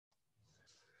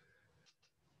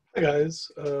Hi guys,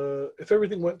 if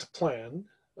everything went to plan,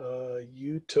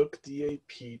 you took the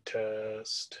AP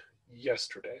test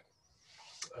yesterday.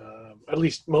 At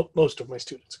least most of my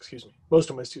students, excuse me, most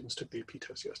of my students took the AP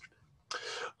test yesterday.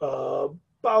 Uh,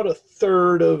 about a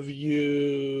third of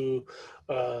you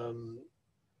um,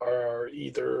 are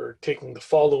either taking the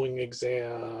following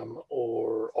exam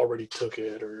or already took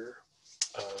it or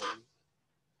um,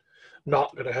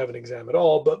 not going to have an exam at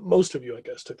all, but most of you, I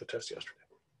guess, took the test yesterday.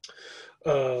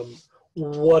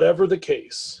 Whatever the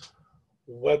case,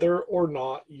 whether or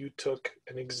not you took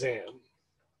an exam,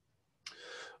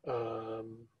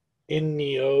 um, in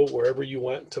Neo, wherever you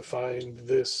went to find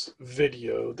this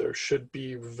video, there should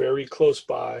be very close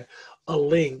by a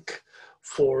link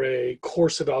for a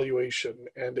course evaluation.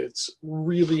 And it's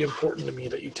really important to me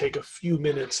that you take a few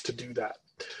minutes to do that.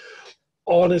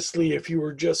 Honestly, if you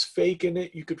were just faking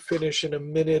it, you could finish in a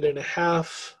minute and a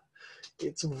half.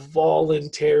 It's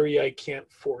voluntary. I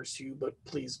can't force you, but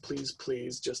please, please,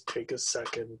 please just take a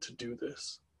second to do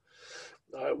this.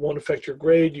 It won't affect your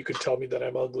grade. You could tell me that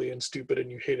I'm ugly and stupid and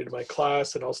you hated my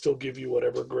class, and I'll still give you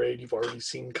whatever grade you've already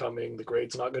seen coming. The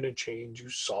grade's not going to change. You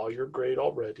saw your grade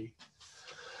already.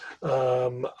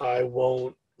 I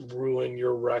won't ruin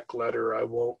your rec letter. I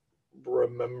won't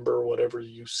remember whatever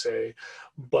you say,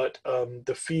 but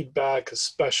the feedback,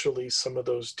 especially some of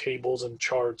those tables and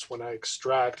charts when I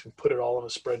extract and put it all in a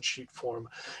spreadsheet form,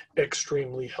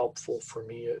 extremely helpful for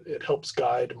me. It helps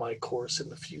guide my course in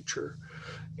the future.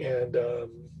 And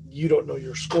you don't know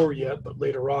your score yet, but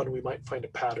later on we might find a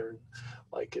pattern,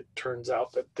 like it turns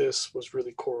out that this was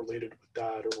really correlated with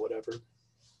that or whatever.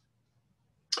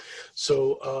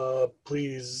 So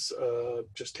please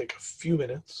just take a few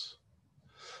minutes,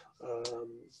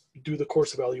 do the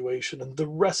course evaluation, and the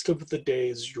rest of the day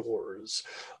is yours.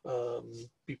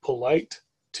 Be polite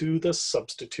to the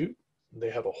substitute. They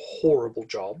have a horrible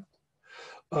job.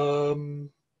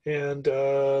 And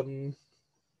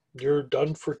you're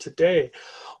done for today.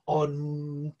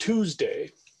 On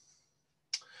Tuesday,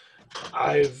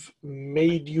 I've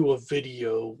made you a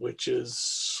video, which is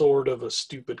sort of a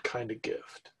stupid kind of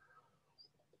gift.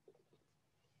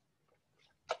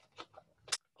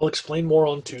 I'll explain more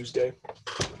on Tuesday,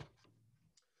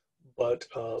 but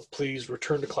please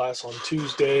return to class on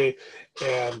Tuesday,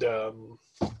 and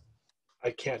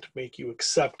I can't make you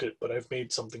accept it, but I've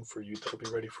made something for you that'll be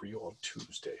ready for you on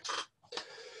Tuesday.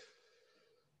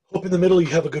 Hope in the middle you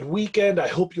have a good weekend. I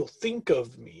hope you'll think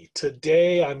of me.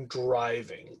 Today I'm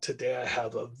driving. Today I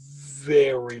have a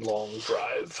very long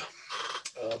drive.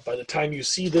 By the time you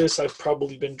see this, I've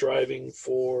probably been driving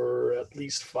for at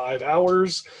least 5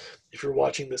 hours. If you're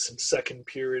watching this in second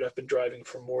period, I've been driving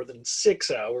for more than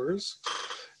 6 hours.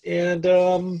 And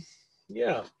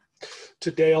yeah,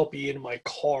 today I'll be in my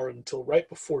car until right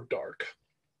before dark.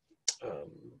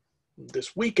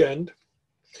 This weekend,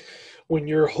 when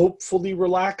you're hopefully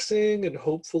relaxing and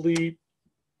hopefully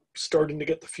starting to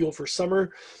get the feel for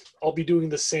summer, I'll be doing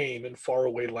the same in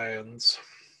faraway lands.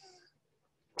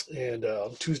 And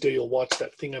on Tuesday, you'll watch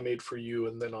that thing I made for you.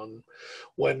 And then on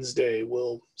Wednesday,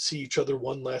 we'll see each other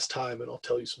one last time, and I'll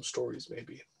tell you some stories,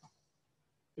 maybe,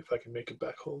 if I can make it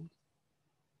back home.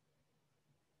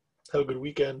 Have a good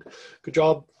weekend. Good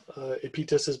job. AP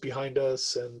test is behind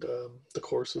us, and the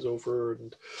course is over.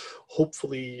 And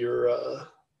hopefully your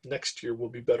next year will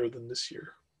be better than this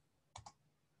year.